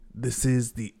This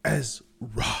is the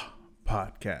Ezra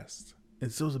podcast.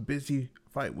 And so it was a busy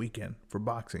fight weekend for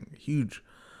boxing. A huge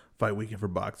fight weekend for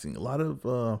boxing. A lot of,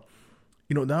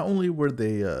 not only were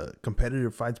they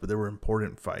competitive fights, but they were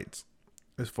important fights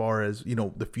as far as,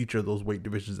 the future of those weight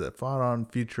divisions that fought on,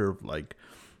 future of like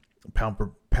pound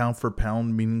for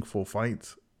pound meaningful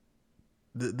fights.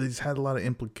 These had a lot of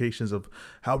implications of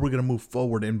how we're going to move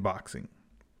forward in boxing.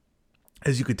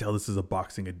 As you could tell, this is a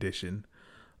boxing edition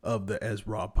of the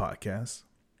Ezra podcast.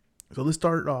 So let's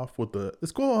start off with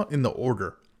let's go in the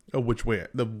order of which way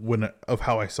of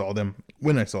how I saw them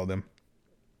when I saw them.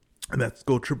 And that's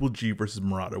go Triple G versus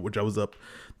Murata, which I was up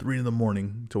 3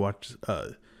 a.m. to watch.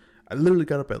 I literally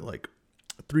got up at like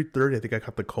 3:30. I think I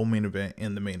caught the co-main event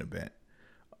and the main event.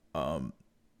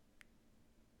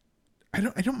 I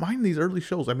don't mind these early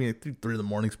shows. I mean, I think 3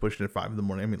 a.m. is pushing at 5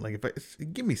 a.m. I mean, like if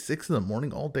give me 6 a.m.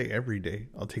 all day, every day,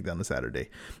 I'll take that on a Saturday.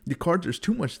 The cards, there's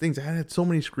too much things. I had so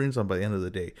many screens on by the end of the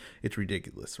day. It's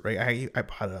ridiculous, right? I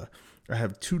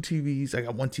have 2 TVs. I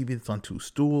got one TV that's on 2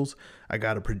 stools. I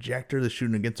got a projector that's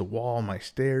shooting against a wall on my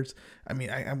stairs. I mean,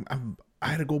 I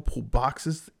had to go pull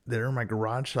boxes that are in my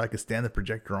garage so I could stand the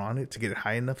projector on it to get it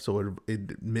high enough so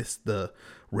it missed the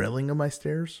railing of my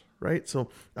stairs, right? So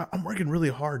I'm working really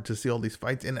hard to see all these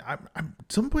fights, and I'm at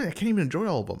some point I can't even enjoy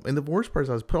all of them. And the worst part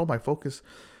is I was put all my focus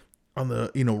on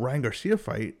the Ryan Garcia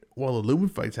fight while the Lubin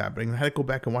fight's happening. And I had to go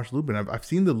back and watch Lubin. I've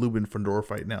seen the Lubin Fedorov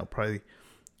fight now probably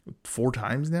 4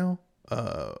 times now.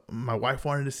 My wife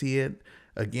wanted to see it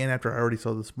again after I already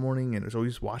saw this morning, and so we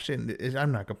just watched it. And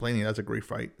I'm not complaining. That's a great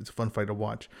fight. It's a fun fight to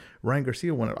watch. Ryan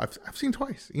Garcia one I've seen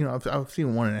twice. I've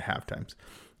seen 1.5 times,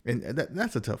 and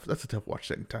that's a tough watch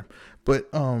second time. But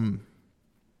even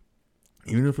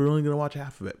if we're only gonna watch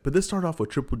half of it, but let's start off with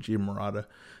Triple G and Murata.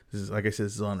 This is, like I said,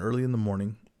 this is on early in the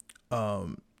morning.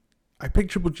 I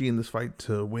picked Triple G in this fight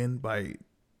to win by.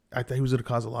 I thought he was going to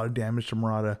cause a lot of damage to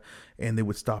Murata, and they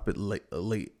would stop it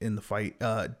late in the fight.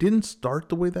 Didn't start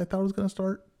the way that I thought it was going to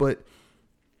start, but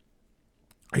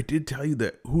I did tell you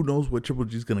that who knows what Triple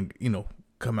G is going to,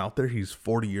 come out there. He's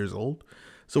 40 years old.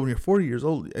 So when you're 40 years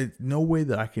old, it's no way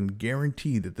that I can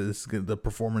guarantee that this is the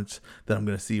performance that I'm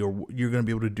going to see, or you're going to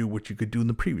be able to do what you could do in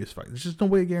the previous fight. There's just no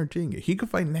way of guaranteeing it. He could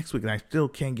fight next week, and I still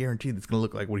can't guarantee that it's going to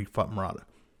look like what he fought Murata.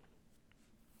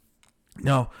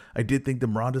 Now, I did think the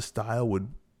Murata style would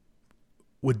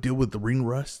deal with the ring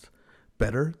rust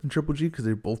better than Triple G because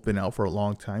they've both been out for a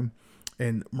long time.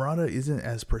 And Murata isn't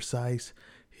as precise.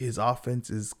 His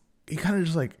offense is, he kind of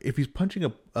just like, if he's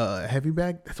punching a heavy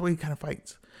bag, that's the way he kind of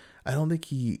fights. I don't think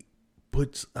he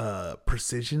puts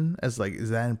precision as like,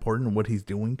 is that important in what he's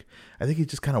doing? I think he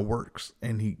just kind of works,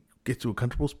 and he gets to a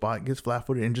comfortable spot, gets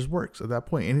flat-footed, and just works at that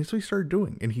point. And that's what he started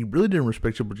doing. And he really didn't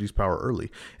respect Triple G's power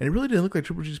early. And it really didn't look like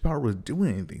Triple G's power was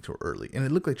doing anything too early. And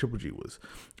it looked like Triple G was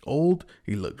old.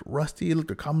 He looked rusty. It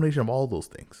looked a combination of all those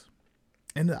things.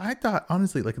 And I thought,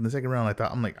 honestly, like in the second round,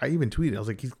 I even tweeted, I was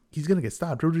like, he's going to get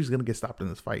stopped. Triple G's going to get stopped in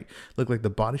this fight. It looked like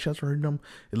the body shots were hurting him.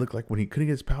 It looked like when he couldn't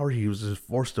get his power, he was just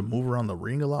forced to move around the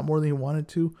ring a lot more than he wanted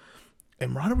to.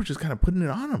 And Murata was just kind of putting it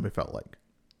on him, it felt like.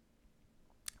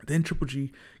 Then Triple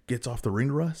G gets off the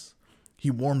ring rust.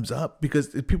 He warms up because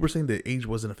people were saying that age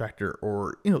wasn't a factor,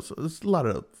 or, so there's a lot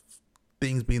of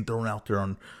things being thrown out there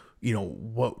on,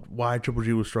 why Triple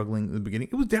G was struggling in the beginning.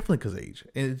 It was definitely because of age,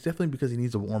 and it's definitely because he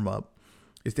needs to warm up.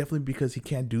 It's definitely because he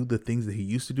can't do the things that he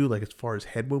used to do, like as far as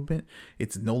head movement.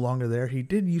 It's no longer there. He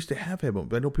did used to have head movement,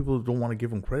 but I know people don't want to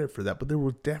give him credit for that, but there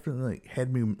was definitely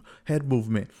head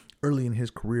movement early in his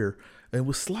career. And it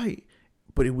was slight,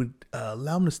 but it would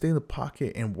allow him to stay in the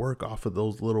pocket and work off of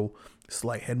those little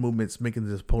slight head movements, making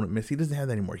his opponent miss. He doesn't have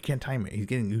that anymore. He can't time it. He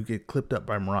get clipped up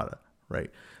by Murata, right?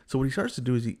 So what he starts to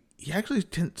do is he actually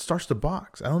starts to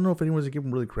box. I don't know if anyone's giving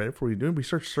him really credit for what he's doing, but he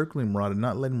starts circling Murata,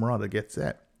 not letting Murata get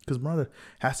set, because Murata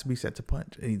has to be set to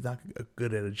punch, and he's not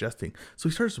good at adjusting. So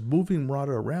he starts moving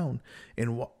Murata around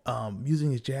and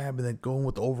using his jab, and then going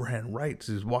with the overhand rights.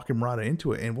 He's walking Murata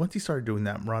into it, and once he started doing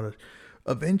that, Murata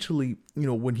eventually,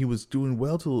 when he was doing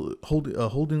well to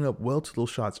holding up well to those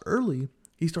shots early,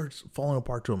 he starts falling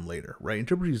apart to him later, right? And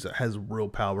Triple G has real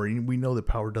power, and we know that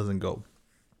power doesn't go.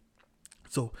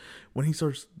 So when he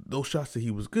starts those shots that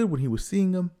he was good, when he was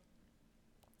seeing them,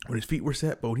 when his feet were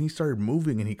set, but when he started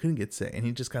moving and he couldn't get set, and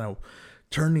he just kind of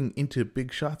turning into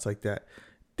big shots like that,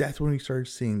 that's when he started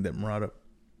seeing that Murata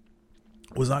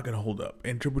was not going to hold up.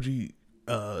 And Triple G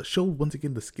showed once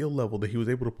again the skill level that he was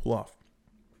able to pull off.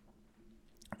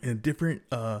 And different,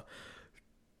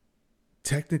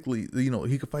 technically,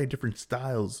 he could fight different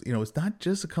styles. It's not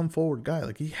just a come forward guy.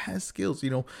 Like, he has skills.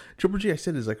 Triple G, I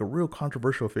said, is like a real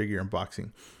controversial figure in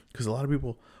boxing, because a lot of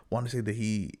people want to say that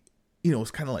he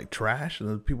it's kind of like trash,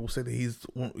 and people say that he's,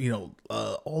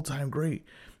 all time great.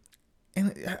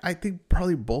 And I think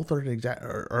probably both are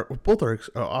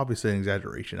obviously an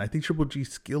exaggeration. I think Triple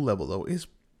G's skill level though is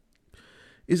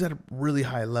at a really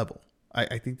high level.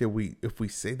 I think that if we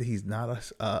say that he's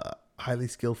not a highly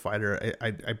skilled fighter,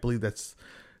 I believe that's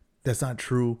not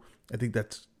true. I think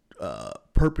that's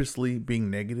purposely being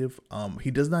negative.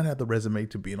 He does not have the resume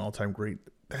to be an all-time great.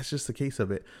 That's just the case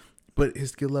of it. But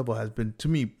his skill level has been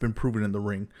proven in the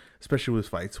ring, especially with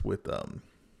fights with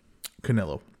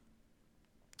Canelo.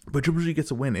 But Triple G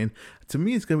gets a win, and to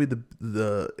me, it's gonna be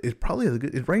it's probably a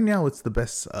good. Right now, it's the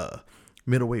best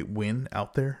middleweight win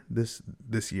out there this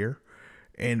year,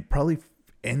 and probably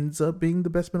ends up being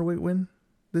the best middleweight win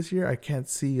this year. I can't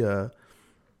see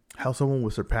how someone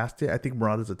would surpass it. I think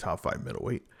Murata's a top 5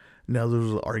 middleweight. Now there's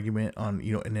an argument on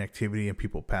inactivity and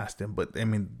people passed him, but I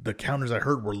mean the counters I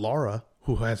heard were Lara,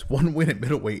 who has 1 win at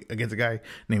middleweight against a guy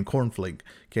named Cornflake.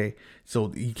 Okay,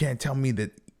 so you can't tell me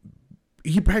that.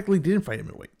 He practically didn't fight at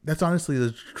middleweight. That's honestly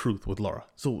the truth with Lara.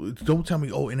 So don't tell me,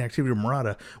 inactivity of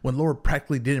Murata, when Lara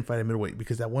practically didn't fight at middleweight,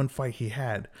 because that one fight he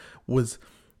had was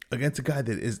against a guy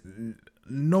that is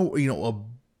a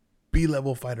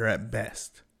B-level fighter at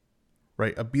best,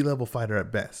 right? A B-level fighter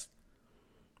at best.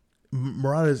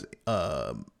 Murata's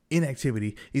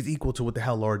inactivity is equal to what the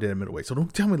hell Lara did at middleweight. So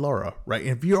don't tell me Lara, right?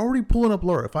 And if you're already pulling up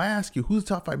Lara, if I ask you who's the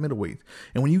top 5 middleweights,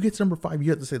 and when you get to number 5,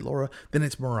 you have to say Lara, then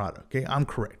it's Murata. Okay, I'm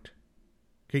correct.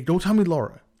 Okay, don't tell me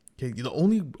Lara. Okay, the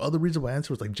only other reasonable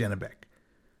answer was like Janibek.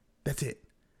 That's it.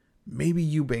 Maybe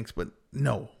Eubanks, but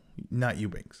no, not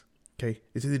Eubanks. Okay,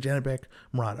 it's either Janibek,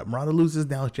 Murata. Murata loses,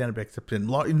 now it's Janibek steps in.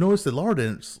 Notice that Lara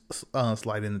didn't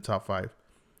slide in the top 5.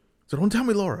 So don't tell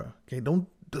me Lara. Okay,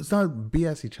 let's not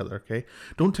BS each other. Okay,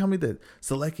 don't tell me that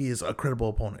Selecki is a credible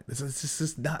opponent. Let's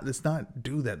not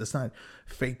do that. Let's not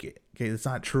fake it. Okay, it's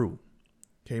not true.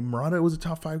 Okay, Murata was a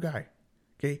top 5 guy.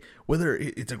 Okay, whether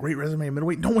it's a great resume at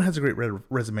middleweight, no one has a great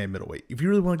resume at middleweight. If you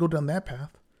really want to go down that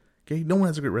path, okay, no one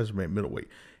has a great resume at middleweight.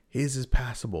 His is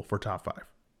passable for top 5.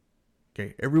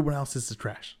 Okay, everyone else's is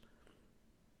trash.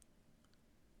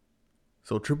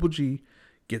 So Triple G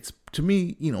gets, to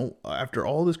me, after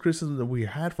all this criticism that we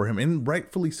had for him, and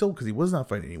rightfully so, because he was not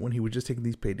fighting anyone, he was just taking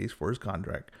these paydays for his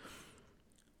contract,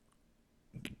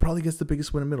 probably gets the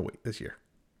biggest win in middleweight this year.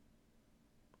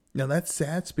 Now, that's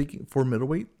sad speaking for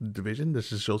middleweight division. This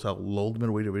just shows how low the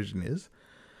middleweight division is.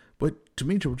 But to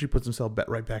me, Triple G puts himself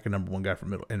right back at number 1 guy for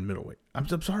middleweight. I'm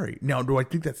sorry. Now, do I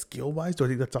think that's skill-wise? Do I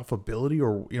think that's off ability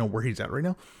or, where he's at right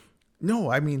now?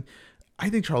 No, I mean, I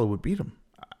think Charlo would beat him.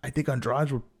 I think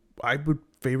I would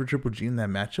favor Triple G in that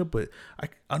matchup, but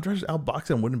Andrade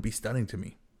outboxing wouldn't be stunning to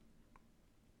me.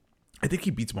 I think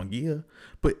he beats Munguia,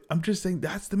 but I'm just saying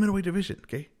that's the middleweight division,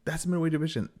 okay? That's the middleweight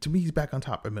division. To me, he's back on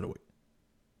top at middleweight.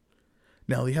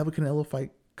 Now, they have a Canelo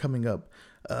fight coming up.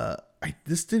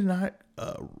 This did not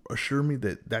assure me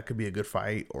that could be a good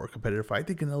fight or a competitive fight. I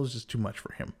think Canelo's just too much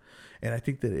for him. And I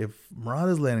think that if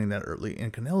Murata's landing that early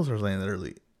and Canelo's landing that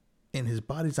early and his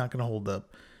body's not going to hold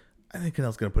up, I think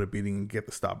Canelo's going to put a beating and get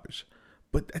the stoppage.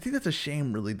 But I think that's a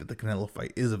shame, really, that the Canelo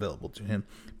fight is available to him,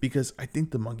 because I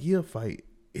think the Munguia fight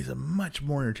is a much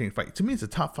more entertaining fight. To me, it's a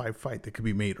top 5 fight that could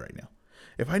be made right now.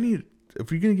 If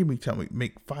you're going to tell me,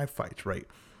 make 5 fights, right,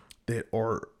 that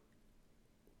are,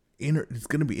 it's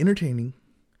going to be entertaining,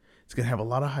 it's going to have a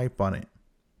lot of hype on it,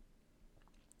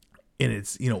 and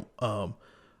it's, a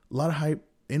lot of hype,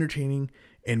 entertaining,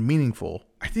 and meaningful.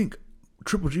 I think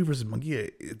Triple G versus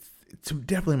Munguia, it's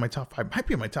definitely in my top 5, might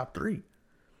be in my top 3.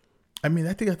 I mean,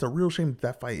 I think that's a real shame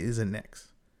that fight isn't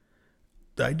next.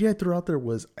 The idea I threw out there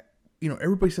was,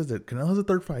 everybody says that Canelo has a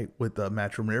 3rd fight with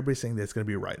Matchroom, and everybody's saying that it's going to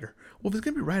be Ryder. Well, if it's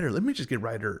going to be Ryder, let me just get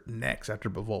Ryder next after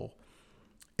Bivol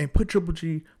and put Triple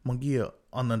G, Munguia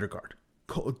on the undercard.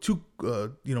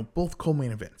 Both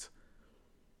co-main events.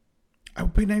 I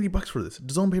would pay $90 for this.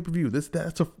 DAZN pay-per-view.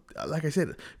 Like I said,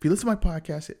 if you listen to my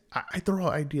podcast, I throw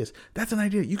out ideas. That's an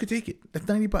idea. You could take it. That's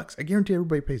 $90. I guarantee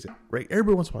everybody pays it, right?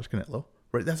 Everybody wants to watch Canelo,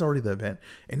 right? That's already the event.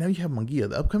 And now you have Munguia,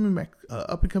 the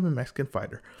up-and-coming Mexican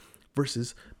fighter,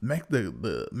 versus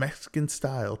the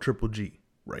Mexican-style Triple G,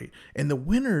 right? And the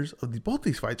winners of both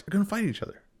these fights are going to fight each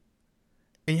other.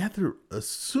 And you have to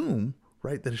assume,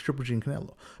 right, that it's Triple G and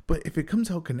Canelo. But if it comes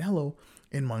out Canelo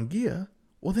and Munguia,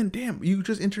 well then, damn, you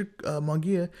just enter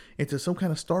Munguia into some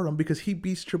kind of stardom because he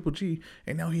beats Triple G,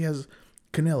 and now he has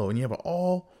Canelo, and you have an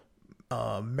all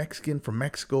Mexican from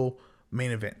Mexico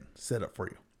main event set up for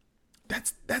you.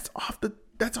 That's off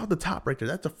the top right there.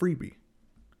 That's a freebie.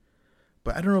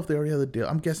 But I don't know if they already have the deal.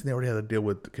 I'm guessing they already have the deal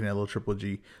with Canelo Triple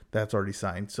G that's already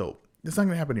signed, so it's not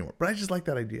going to happen anymore. But I just like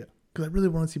that idea because I really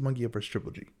want to see Munguia versus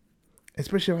Triple G.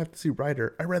 Especially if I have to see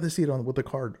Ryder, I'd rather see it on with the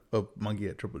card of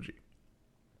Munguia at Triple G.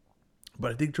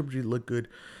 But I think Triple G looked good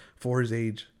for his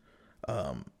age.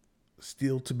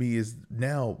 Steele to me is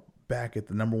now back at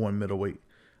the number one middleweight.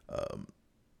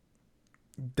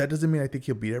 That doesn't mean I think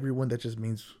he'll beat everyone. That just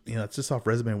means, it's just off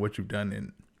resume and what you've done.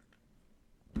 And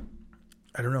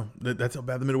I don't know. That's how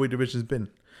bad the middleweight division has been.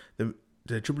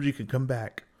 The Triple G could come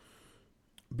back,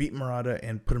 beat Murata,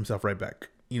 and put himself right back.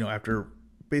 After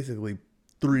basically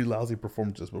 3 lousy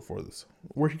performances before this,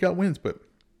 where he got wins, but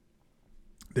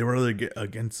they were either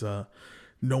against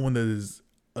no one that is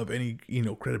of any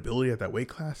credibility at that weight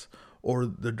class, or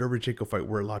the Derevyanchenko fight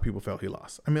where a lot of people felt he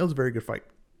lost. I mean, it was a very good fight,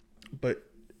 but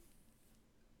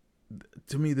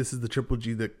to me, this is the Triple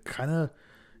G that kind of,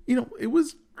 it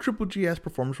was Triple G-ass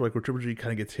performance, like where Triple G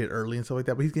kind of gets hit early and stuff like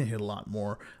that, but he's getting hit a lot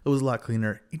more. It was a lot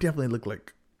cleaner. He definitely looked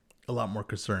like a lot more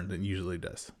concerned than he usually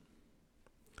does.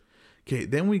 Okay,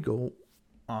 then we go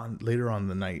on later on in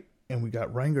the night, and we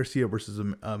got Ryan Garcia versus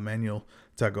Emmanuel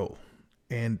Tagoe.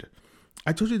 And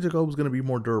I told you Tagoe was going to be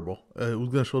more durable. It was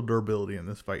going to show durability in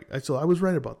this fight. So I was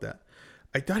right about that.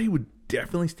 I thought he would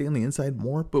definitely stay on the inside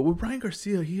more, but with Ryan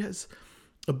Garcia, he has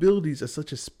abilities as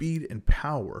such as speed and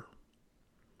power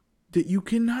that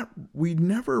we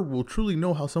never will truly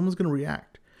know how someone's going to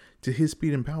react to his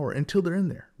speed and power until they're in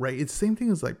there, right? It's the same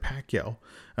thing as like Pacquiao.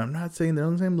 I'm not saying they're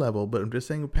on the same level, but I'm just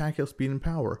saying with Pacquiao speed and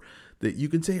power that you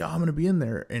can say, I'm going to be in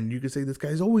there, and you can say this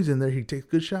guy's always in there. He takes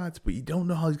good shots, but you don't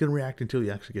know how he's going to react until he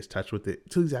actually gets touched with it,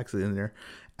 until he's actually in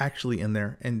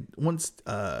there. And once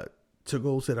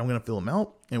Tagoe said, I'm going to fill him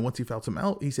out, and once he felt him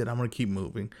out, he said, I'm going to keep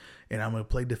moving, and I'm going to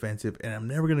play defensive, and I'm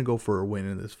never going to go for a win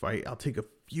in this fight. I'll take a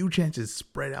few chances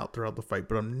spread out throughout the fight,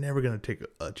 but I'm never going to take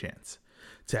a chance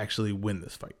to actually win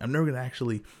this fight. I'm never going to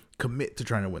actually commit to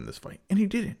trying to win this fight. And he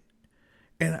didn't.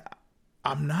 And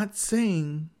I'm not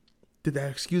saying that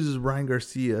excuses Ryan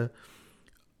Garcia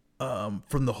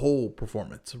from the whole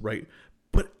performance, right?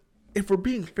 But if we're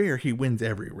being fair, he wins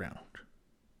every round,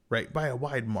 right? By a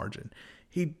wide margin.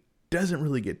 He doesn't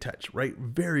really get touched, right?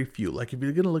 Very few. Like, if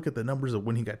you're going to look at the numbers of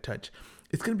when he got touched,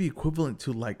 it's going to be equivalent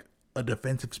to like a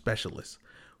defensive specialist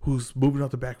who's moving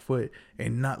off the back foot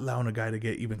and not allowing a guy to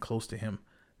get even close to him.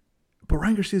 But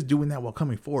Ryan Garcia is doing that while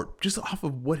coming forward, just off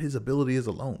of what his ability is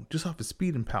alone, just off his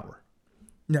speed and power.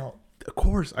 Now, of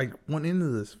course, I went into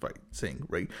this fight saying,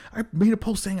 right, I made a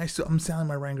post saying I'm selling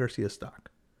my Ryan Garcia stock.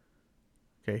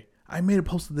 Okay, I made a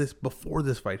post of this before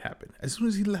this fight happened. As soon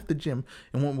as he left the gym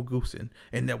and went with Goossen,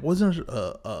 and that wasn't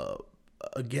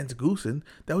against Goossen,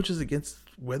 that was just against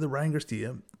whether Ryan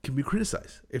Garcia can be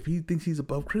criticized. If he thinks he's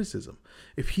above criticism,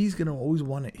 if he's gonna always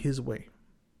want it his way.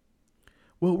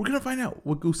 Well, we're going to find out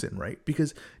with Goossen, right?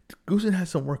 Because Goossen has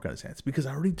some work on his hands. Because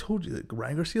I already told you that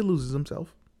Ryan Garcia loses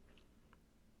himself.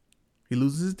 He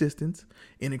loses his distance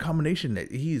in a combination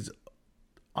that he's,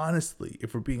 honestly,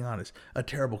 if we're being honest, a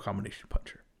terrible combination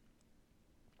puncher.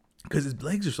 Because his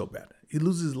legs are so bad. He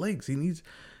loses his legs.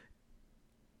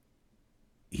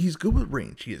 He's good with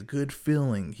range. He has good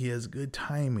feeling. He has good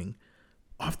timing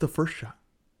off the first shot.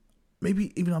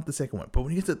 Maybe even off the second one. But when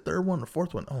he gets the third one or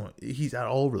fourth one, he's out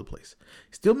all over the place.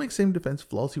 He still makes same defense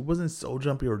flaws. He wasn't so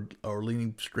jumpy or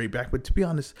leaning straight back. But to be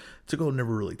honest, Tagoe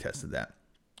never really tested that.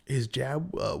 His jab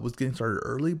was getting started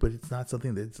early, but it's not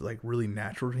something that's like really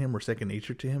natural to him or second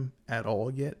nature to him at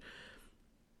all yet.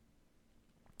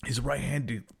 His right hand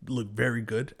did look very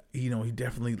good. He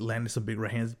definitely landed some big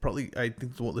right hands. Probably, I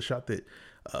think the shot that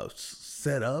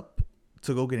set up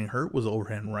Tagoe getting hurt was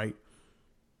overhand right.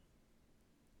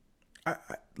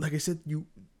 Like I said,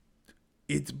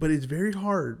 it's very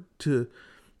hard to,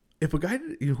 if a guy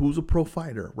who's a pro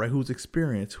fighter, right, who's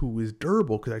experienced, who is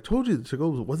durable, because I told you that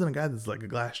Tagoe wasn't a guy that's like a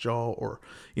glass jaw or,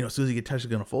 as soon as he gets touched,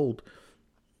 he's going to fold,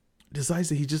 decides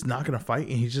that he's just not going to fight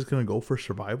and he's just going to go for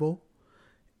survival.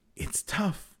 It's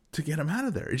tough to get him out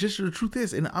of there. It's just the truth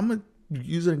is, and I'm going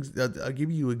to I'll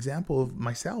give you an example of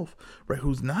myself, right,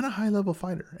 who's not a high level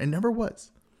fighter and never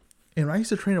was. And when I used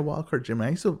to train at Wildcard Gym, and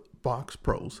I used to box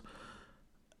pros,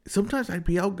 sometimes I'd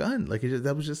be outgunned. Like,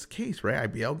 that was just the case, right?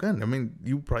 I'd be outgunned. I mean,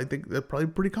 you probably think that's probably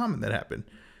pretty common that happened.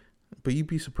 But you'd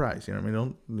be surprised,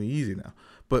 don't be easy now.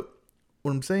 But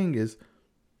what I'm saying is,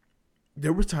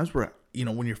 there was times where,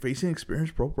 when you're facing an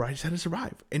experienced pro, where I just had to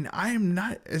survive. And I am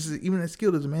not even as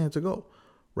skilled as a man to go,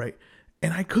 right?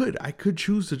 And I could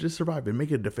choose to just survive and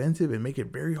make it defensive and make it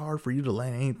very hard for you to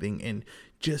land anything and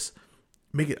just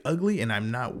make it ugly. And I'm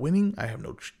not winning.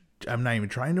 I'm not even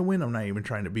trying to win. I'm not even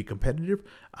trying to be competitive.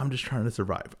 I'm just trying to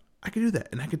survive. I could do that.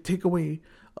 And I could take away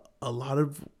a lot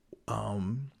of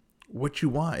what you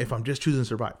want if I'm just choosing to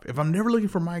survive. If I'm never looking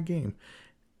for my game,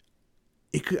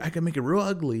 I can make it real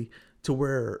ugly to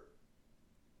where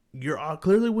you're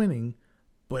clearly winning,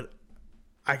 but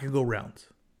I can go rounds.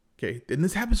 Okay, and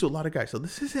this happens to a lot of guys, so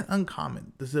this isn't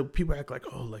uncommon. This is people act like,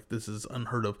 oh, like this is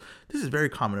unheard of. This is very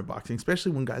common in boxing,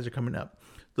 especially when guys are coming up.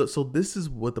 So this is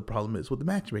what the problem is with the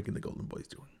matchmaking the Golden Boy's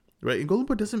doing, right? And Golden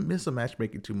Boy doesn't miss a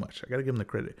matchmaking too much. I gotta give him the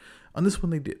credit. On this one,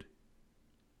 they did,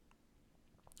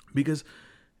 because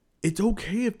it's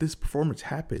okay if this performance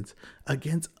happens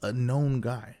against a known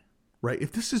guy, right?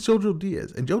 If this is Jojo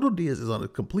Diaz and Jojo Diaz is on a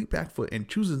complete back foot and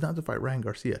chooses not to fight Ryan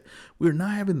Garcia, we're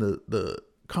not having the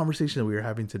conversation that we were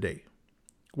having today,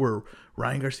 where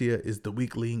Ryan Garcia is the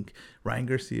weak link. Ryan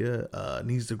Garcia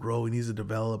needs to grow. He needs to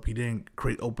develop. He didn't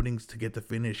create openings to get the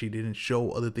finish. He didn't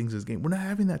show other things in his game. We're not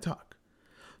having that talk.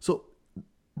 So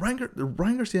Ryan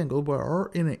Garcia and Golden Boy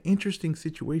are in an interesting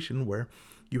situation where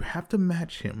you have to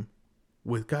match him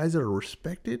with guys that are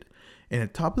respected and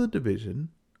at top of the division,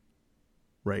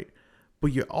 right?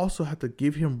 But you also have to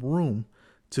give him room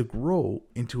to grow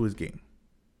into his game.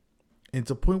 And it's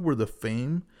a point where the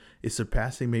fame is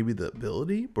surpassing maybe the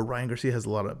ability, but Ryan Garcia has a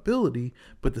lot of ability,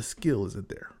 but the skill isn't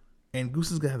there. And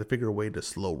Goose is going to have to figure a way to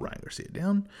slow Ryan Garcia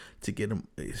down, to get him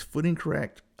his footing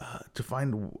correct, to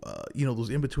find, those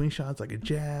in-between shots like a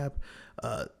jab,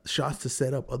 shots to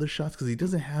set up other shots, because he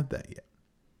doesn't have that yet.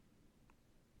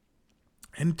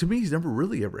 And to me, he's never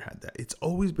really ever had that. It's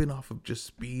always been off of just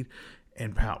speed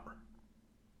and power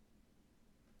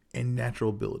and natural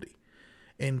ability.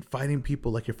 And fighting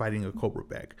people like you're fighting a Cobra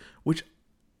bag, which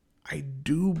I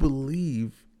do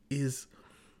believe is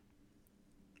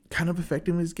kind of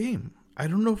affecting his game. I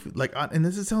don't know if, and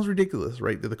this sounds ridiculous,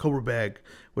 right? That the Cobra bag,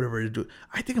 whatever it is doing,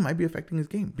 I think it might be affecting his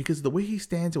game, because the way he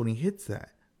stands when he hits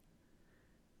that,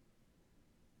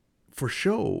 for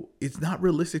show, it's not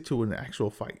realistic to an actual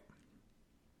fight.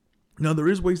 Now, there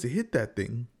is ways to hit that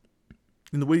thing,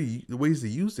 and the ways to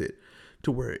use it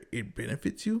to where it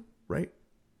benefits you, right?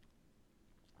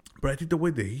 But I think the way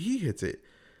that he hits it,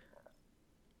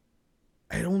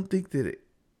 I don't think that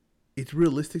it's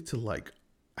realistic to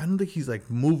I don't think he's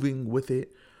moving with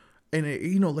it. And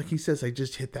like he says, I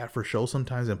just hit that for show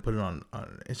sometimes and put it on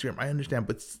Instagram. I understand,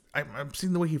 but I'm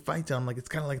seeing the way he fights, and I'm like, it's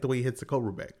kind of like the way he hits the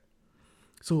Cobra bag.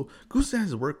 So Goose has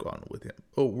his work on with him.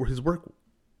 His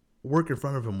work in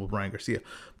front of him with Ryan Garcia.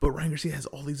 But Ryan Garcia has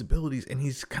all these abilities, and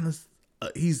he's kind of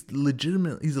he's a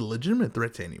legitimate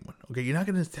threat to anyone. Okay, you're not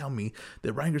going to tell me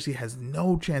that Ryan Garcia has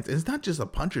no chance. And it's not just a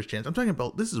puncher's chance. I'm talking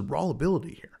about, this is raw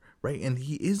ability here, right? And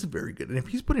he is very good. And if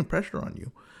he's putting pressure on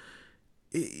you,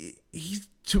 he's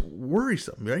too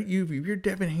worrisome, right? If you're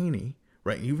Devin Haney,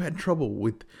 right? You've had trouble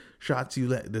with shots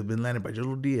that have been landed by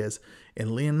Jojo Diaz and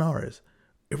Leonares.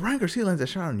 If Ryan Garcia lands a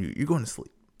shot on you, you're going to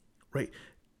sleep, right?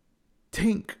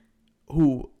 Tank,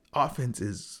 who offense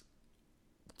is,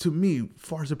 to me,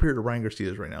 far superior to Ryan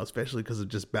Garcia's right now, especially because of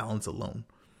just balance alone.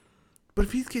 But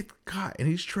if he gets caught and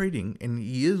he's trading and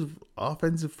he is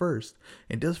offensive first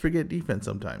and does forget defense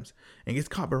sometimes and gets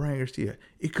caught by Ryan Garcia,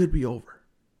 it could be over.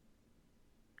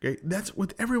 Okay, that's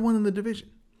with everyone in the division.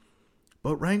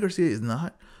 But Ryan Garcia is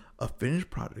not a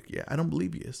finished product yet. I don't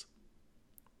believe he is.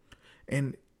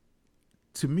 And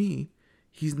to me,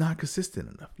 he's not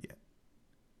consistent enough yet.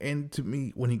 And to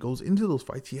me, when he goes into those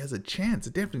fights, he has a chance,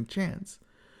 a definite chance.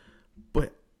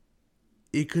 But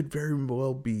it could very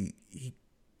well be,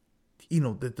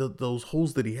 those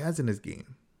holes that he has in his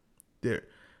game, there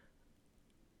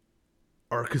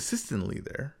are consistently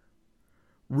there,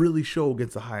 really show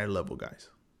against the higher level guys.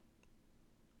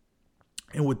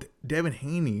 And with Devin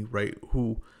Haney, right,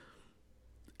 who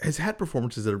has had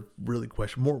performances that are really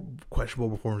more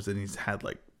questionable performances than he's had,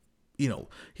 he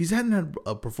hasn't had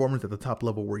a performance at the top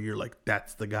level where you're like,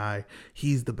 that's the guy,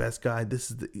 he's the best guy.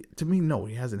 To me, no,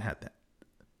 he hasn't had that.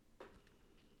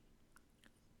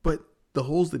 But the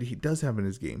holes that he does have in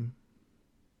his game,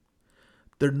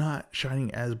 they're not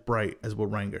shining as bright as what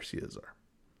Ryan Garcia's are.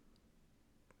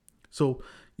 So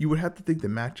you would have to think the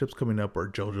matchups coming up are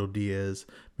Jojo Diaz,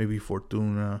 maybe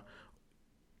Fortuna,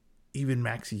 even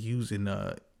Maxi Hughes in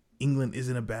England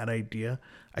isn't a bad idea.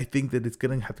 I think that it's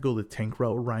going to have to go the Tank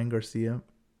route with Ryan Garcia.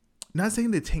 Not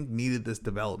saying that Tank needed this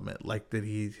development like that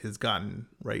he has gotten,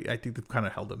 right? I think they've kind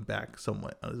of held him back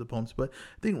somewhat on his opponents. But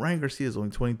I think Ryan Garcia is only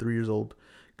 23 years old,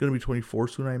 going to be 24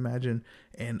 soon, I imagine.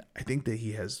 And I think that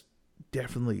he has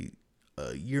definitely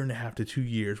a year and a half to 2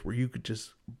 years where you could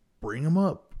just bring him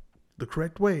up the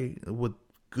correct way with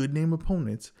good name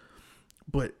opponents.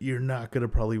 But you're not going to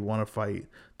probably want to fight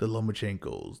the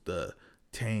Lomachenkos, the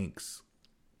Tanks.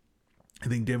 I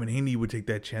think Devin Haney would take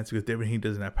that chance because Devin Haney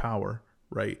doesn't have power,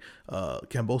 right?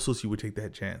 Kambosos, you would take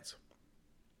that chance.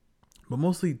 But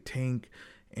mostly Tank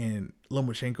and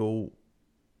Lomachenko,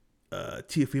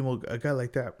 Tiafimo, a guy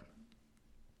like that,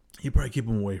 you probably keep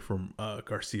him away from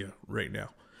Garcia right now.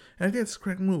 And I think that's the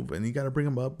correct move. And you got to bring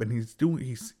him up, and he's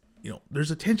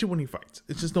there's a tension when he fights.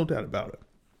 It's just no doubt about it.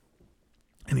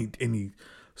 And he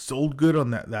sold good on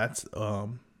that. That's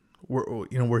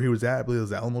where he was at. I believe it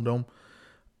was Alamo Dome.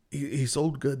 He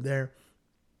sold good there.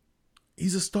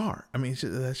 He's a star. I mean,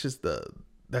 that's just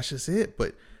it.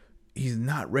 But he's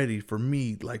not ready for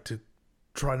me to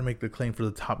try to make the claim for the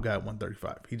top guy at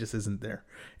 135. He just isn't there.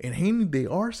 And Haney, they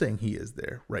are saying he is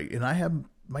there, right? And I have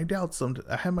my doubts.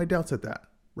 I have my doubts at that,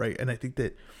 right? And I think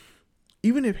that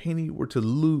even if Haney were to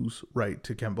lose, right,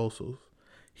 to Kambosos,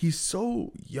 he's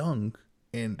so young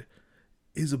and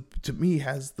to me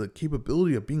has the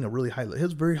capability of being a really high. He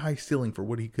has very high ceiling for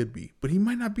what he could be, but he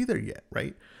might not be there yet,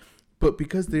 right? But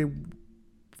because they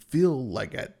feel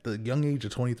like at the young age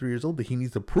of 23 years old that he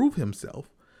needs to prove himself,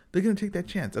 they're going to take that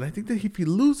chance. And I think that if he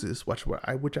loses, which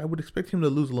I would expect him to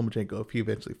lose Lomachenko if he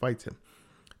eventually fights him,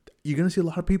 you're going to see a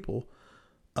lot of people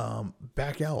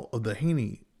back out of the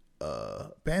Haney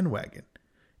bandwagon.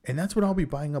 And that's when I'll be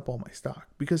buying up all my stock,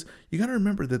 because you got to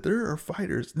remember that there are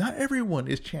fighters. Not everyone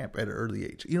is champ at an early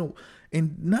age,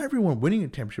 and not everyone winning a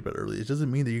championship at early age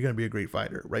doesn't mean that you're going to be a great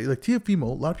fighter, right? Like Teofimo,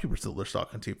 a lot of people still their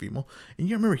stock on Teofimo, and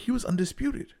you remember he was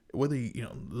undisputed. Whether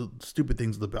the stupid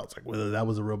things with the belts, like whether that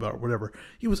was a real belt or whatever,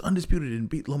 he was undisputed and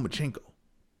beat Lomachenko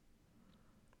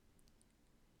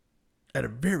at a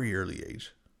very early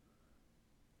age.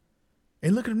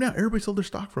 And look at him now. Everybody sold their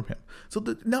stock from him. So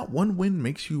not one win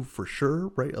makes you for sure,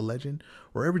 right, a legend,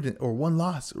 or one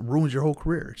loss ruins your whole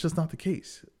career. It's just not the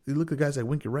case. You look at guys like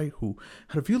Winky Wright, who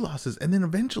had a few losses, and then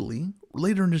eventually,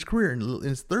 later in his career, in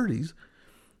his 30s,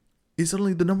 is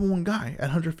suddenly the number one guy at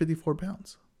 154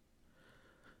 pounds.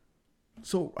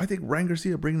 So I think Ryan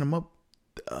Garcia bringing him up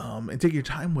and taking your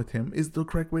time with him is the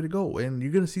correct way to go. And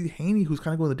you're going to see Haney, who's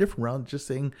kind of going a different route, just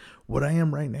saying what I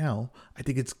am right now. I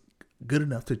think it's good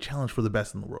enough to challenge for the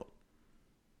best in the world.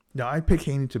 Now, I pick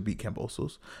Haney to beat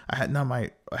Kambosos. I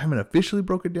haven't officially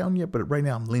broke it down yet, but right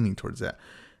now I'm leaning towards that.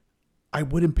 I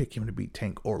wouldn't pick him to beat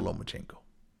Tank or Lomachenko.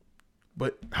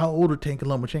 But how old are Tank and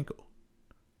Lomachenko?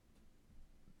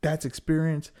 That's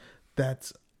experience.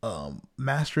 That's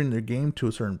mastering their game to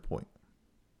a certain point.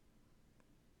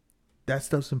 That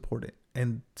stuff's important.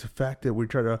 And the fact that we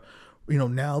try to,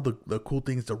 now the cool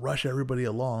thing is to rush everybody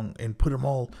along and put them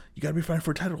all. You got to be fighting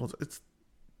for titles.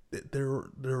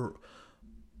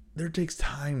 There takes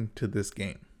time to this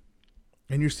game,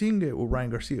 and you're seeing it with Ryan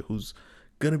Garcia, who's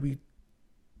gonna be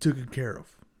taken care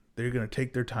of. They're gonna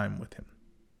take their time with him.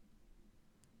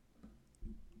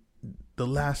 The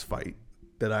last fight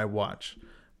that I watch,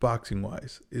 boxing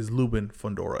wise, is Lubin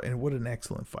Fundora, and what an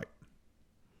excellent fight.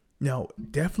 Now,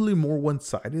 definitely more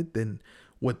one-sided than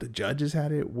what the judges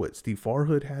had it, what Steve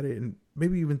Farhood had it, and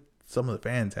maybe even some of the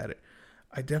fans had it.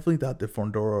 I definitely thought that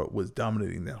Fundora was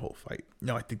dominating that whole fight.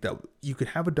 Now, I think that you could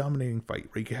have a dominating fight,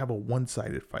 right? You could have a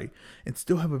one-sided fight and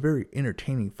still have a very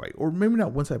entertaining fight. Or maybe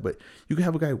not one-sided, but you could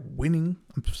have a guy winning,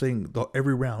 I'm saying,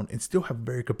 every round and still have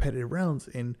very competitive rounds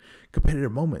and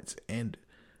competitive moments. And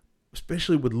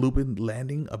especially with Lubin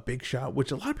landing a big shot,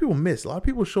 which a lot of people miss. A lot of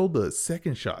people show the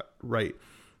second shot, right,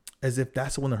 as if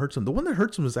that's the one that hurts him. The one that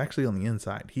hurts him is actually on the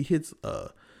inside. He hits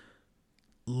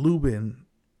Lubin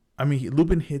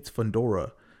hits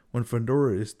Fundora when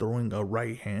Fundora is throwing a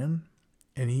right hand,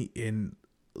 and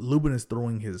Lubin is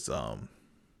throwing his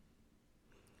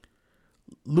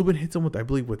Lubin hits him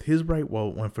with his right,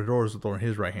 while when Fundora is throwing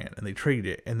his right hand, and they trade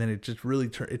it, and then it just really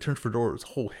turns Fundora's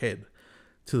whole head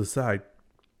to the side,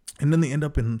 and then they end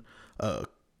up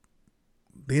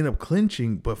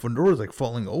clinching, but Fundora's like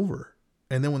falling over,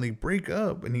 and then when they break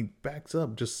up and he backs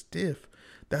up just stiff,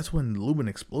 that's when Lubin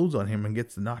explodes on him and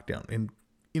gets the knockdown. And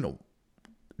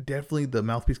definitely the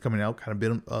mouthpiece coming out kind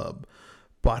of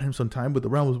bought him some time, but the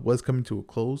round was coming to a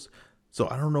close. So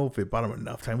I don't know if it bought him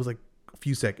enough time. It was like a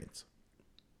few seconds.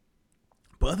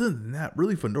 But other than that,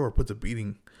 really Fundora puts a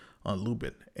beating on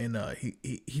Lubin, and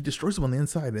he destroys him on the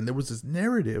inside. And there was this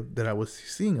narrative that I was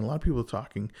seeing, and a lot of people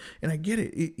talking, and I get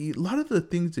it. A lot of the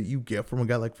things that you get from a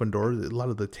guy like Fundora, a lot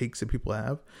of the takes that people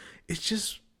have, it's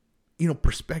just,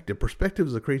 perspective. Perspective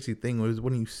is a crazy thing.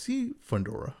 When you see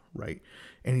Fundora, right,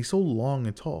 and he's so long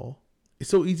and tall, it's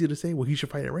so easy to say, well, he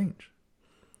should fight at range.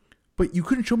 But you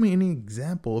couldn't show me any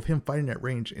example of him fighting at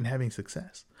range and having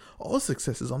success. All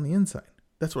success is on the inside.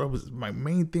 That's what my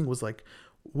main thing was like,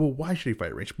 well, why should he fight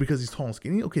at range? Because he's tall and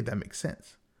skinny? Okay, that makes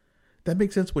sense. That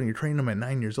makes sense when you're training him at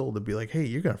 9 years old to be like, hey,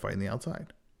 you're going to fight in the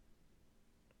outside.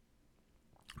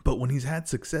 But when he's had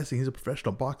success and he's a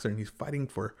professional boxer and he's fighting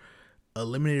for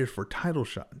eliminators for title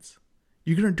shots,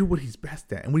 you're going to do what he's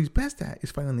best at. And what he's best at is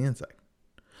fighting on the inside.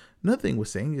 Another thing was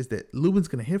saying is that Lubin's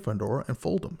going to hit Fundora and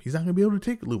fold him. He's not going to be able to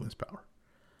take Lubin's power.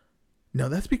 Now,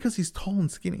 that's because he's tall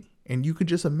and skinny. And you could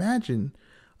just imagine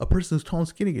a person who's tall and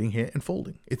skinny getting hit and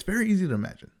folding. It's very easy to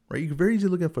imagine, right? You can very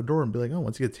easily look at Fedor and be like, oh,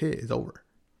 once he gets hit, it's over.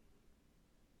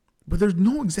 But there's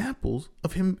no examples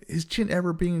of his chin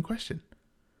ever being in question.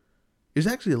 There's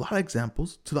actually a lot of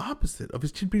examples to the opposite of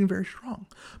his chin being very strong.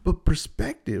 But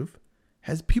perspective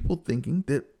has people thinking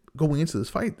that going into this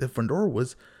fight, that Fedor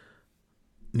was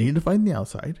needing to fight on the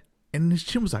outside and his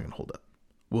chin was not going to hold up.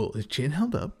 Well, his chin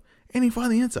held up and he fought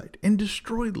on the inside and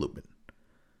destroyed Lubin.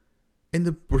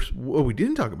 And what we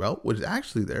didn't talk about, what is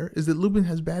actually there, is that Lubin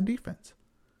has bad defense.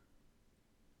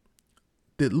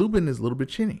 That Lubin is a little bit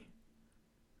chinny.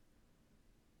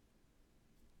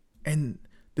 And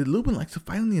that Lubin likes to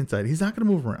fight on the inside. He's not going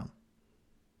to move around.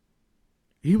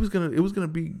 It was gonna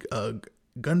be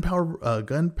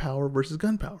gunpowder versus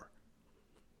gunpowder.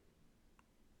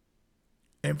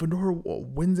 And Fedor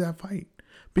wins that fight.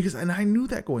 And I knew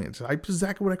that going into it. That's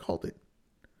exactly what I called it.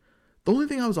 The only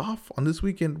thing I was off on this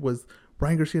weekend was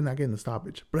Ryan Garcia not getting the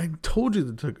stoppage. But I told you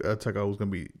that Tucko was going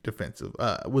to be defensive,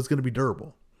 was going to be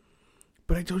durable.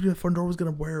 But I told you that Fedor was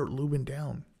going to wear Lubin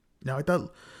down. Now, I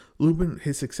thought Lubin,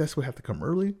 his success would have to come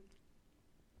early.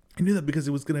 I knew that because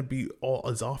it was going to be all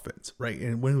his offense, right?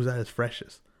 And when he was at his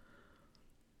freshest.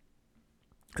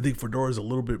 I think Fedor is a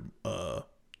little bit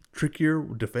trickier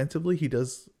defensively. He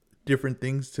does different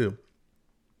things to,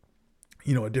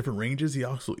 at different ranges. He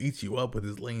also eats you up with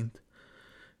his length.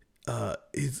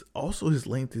 His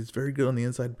length is very good on the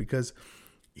inside because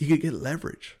he could get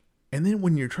leverage. And then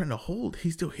when you're trying to hold,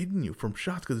 he's still hitting you from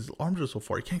shots because his arms are so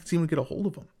far. You can't seem to get a hold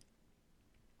of him.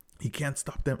 He can't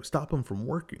stop him from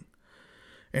working.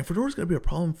 And Fedor's going to be a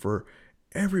problem for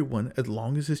everyone as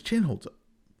long as his chin holds up.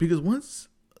 Because once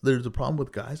there's a problem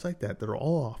with guys like that are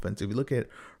all offense. If you look at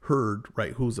Hurd,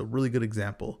 right, who's a really good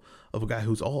example of a guy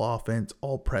who's all offense,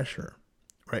 all pressure,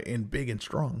 right, and big and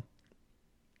strong.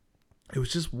 It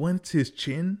was just once his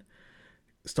chin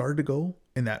started to go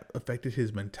and that affected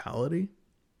his mentality,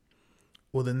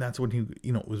 well, then that's when he,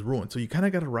 was ruined. So you kind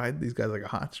of got to ride these guys like a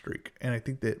hot streak. And I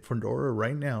think that Fedor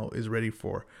right now is ready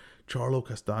for Charlo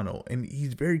Castano, and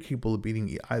he's very capable of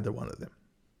beating either one of them.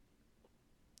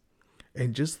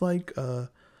 And just like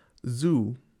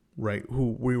Zhu, right,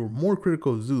 who we were more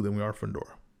critical of Zhu than we are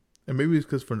Fedor. And maybe it's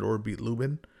because Fedor beat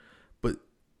Lubin, but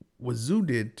what Zhu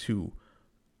did to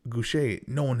Goucher,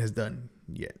 no one has done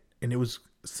yet. And it was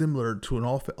similar to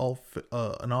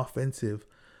an offensive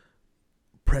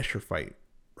pressure fight,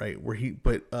 right?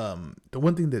 The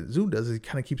one thing that Zhu does is he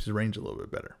kind of keeps his range a little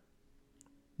bit better.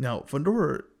 Now,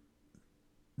 Fedor,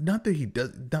 not that he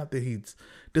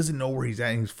doesn't know where he's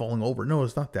at and he's falling over. No,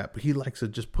 it's not that. But he likes to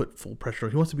just put full pressure.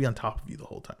 He wants to be on top of you the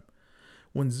whole time.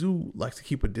 When Zhu likes to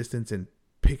keep a distance and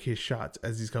pick his shots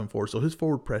as he's coming forward. So his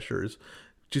forward pressure is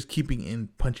just keeping in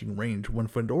punching range. When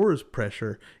Fedor's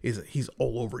pressure is he's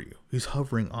all over you. He's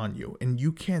hovering on you. And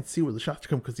you can't see where the shots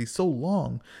come because he's so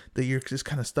long that you're just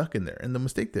kind of stuck in there. And the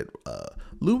mistake that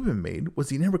Lubin made was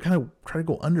he never kind of tried to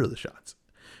go under the shots.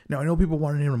 Now, I know people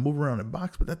wanted him to move around and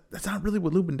box, but that's not really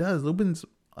what Lubin does. Lubin's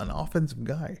an offensive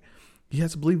guy. He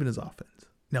has to believe in his offense.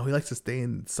 Now, he likes to stay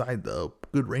inside the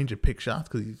good range and pick shots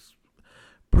because he's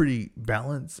pretty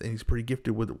balanced and he's pretty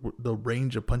gifted with the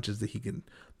range of punches that he can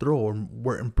throw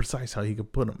and precise how he can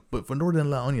put them. But Fedor didn't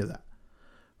allow any of that.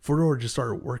 Fedor just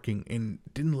started working and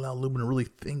didn't allow Lubin to really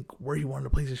think where he wanted to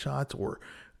place his shots or,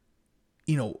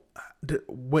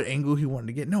 what angle he wanted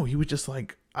to get. No, he was just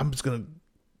like, I'm just going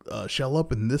to shell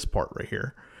up in this part right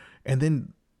here. And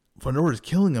then Fedor is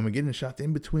killing him and getting shots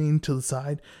in between to the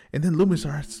side. And then Lubin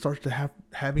starts to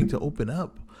having to open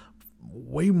up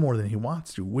way more than he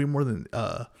wants to, way more than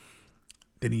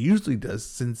he usually does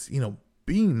since,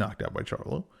 being knocked out by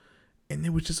Charlo. And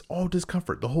it was just all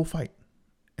discomfort the whole fight.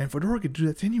 And Fedor could do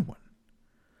that to anyone.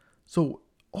 So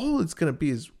all it's going to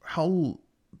be is how,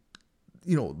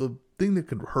 the thing that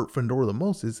could hurt Fedor the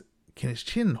most is, can his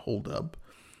chin hold up?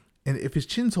 And if his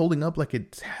chin's holding up like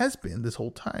it has been this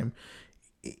whole time,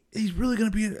 he's really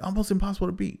going to be almost impossible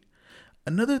to beat.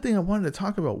 Another thing I wanted to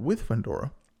talk about with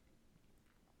Fedor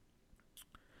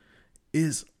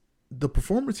is the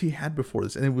performance he had before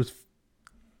this. And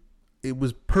it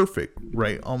was perfect,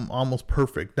 right? Almost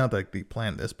perfect. Not that they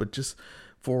planned this, but just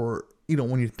for,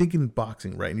 when you're thinking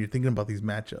boxing, right? And you're thinking about these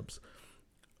matchups.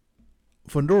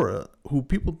 Fedor, who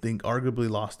people think arguably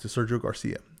lost to Sergio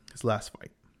Garcia, his last fight,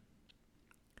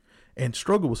 and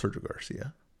struggled with Sergio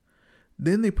Garcia.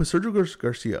 Then they put Sergio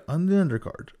Garcia on the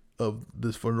undercard of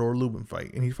this Fedor Lubin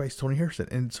fight, and he fights Tony Harrison.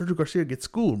 And Sergio Garcia gets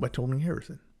schooled by Tony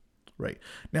Harrison, right?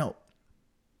 Now,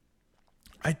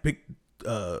 I picked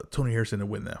Tony Harrison to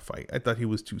win that fight. I thought he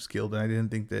was too skilled, and I didn't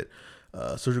think that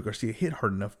Sergio Garcia hit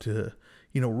hard enough to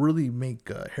really make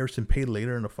Harrison pay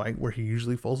later in the fight where he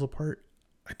usually falls apart.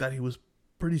 I thought he was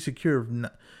pretty secure of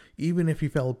not, even if he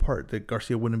fell apart, that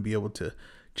Garcia wouldn't be able to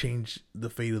change the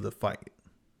fate of the fight.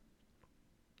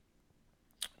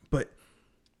 But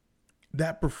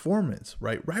that performance,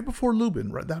 right before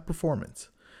Lubin, right, that performance,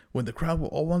 when the crowd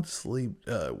all went to sleep,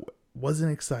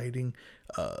 wasn't exciting.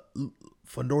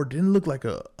 Fundora didn't look like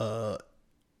a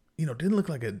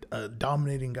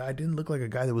dominating guy. Didn't look like a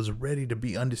guy that was ready to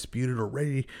be undisputed or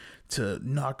ready to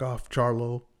knock off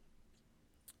Charlo.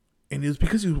 And it was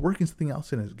because he was working something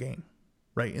else in his game,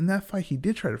 right? In that fight, he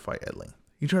did try to fight at length.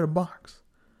 He tried to box.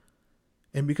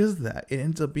 And because of that, it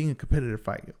ends up being a competitive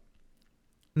fight.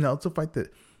 Now, it's a fight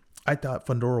that I thought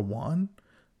Fundora won,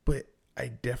 but I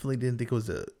definitely didn't think it was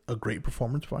a great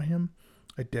performance by him.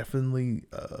 I definitely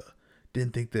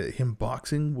didn't think that him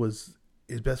boxing was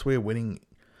his best way of winning,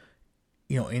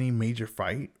 any major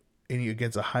fight,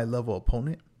 against a high-level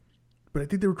opponent. But I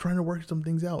think they were trying to work some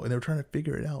things out, and they were trying to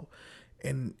figure it out.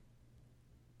 And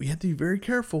you have to be very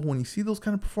careful when you see those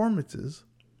kind of performances.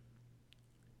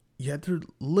 You have to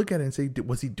look at it and say,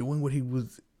 was he doing what he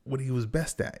was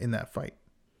best at in that fight?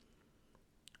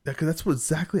 Because that's what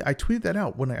exactly I tweeted that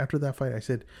out after that fight. I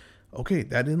said, okay,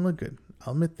 that didn't look good.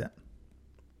 I'll admit that.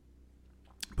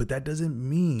 But that doesn't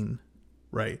mean,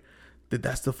 right,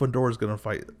 that's the Fundora's going to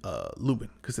fight Lubin.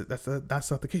 Because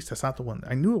that's not the case. That's not the one.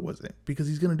 I knew it wasn't. Because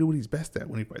he's going to do what he's best at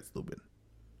when he fights Lubin.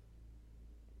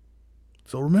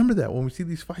 So remember that when we see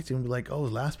these fights and we're like, oh,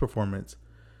 his last performance.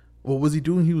 Well, was he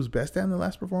doing he was best at in the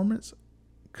last performance?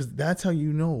 Because that's how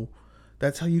you know.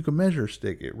 That's how you can measure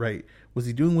stick it, right? Was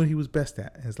he doing what he was best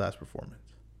at in his last performance?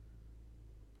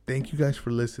 Thank you guys for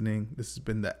listening. This has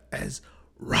been the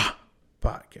Ezra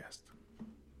Podcast.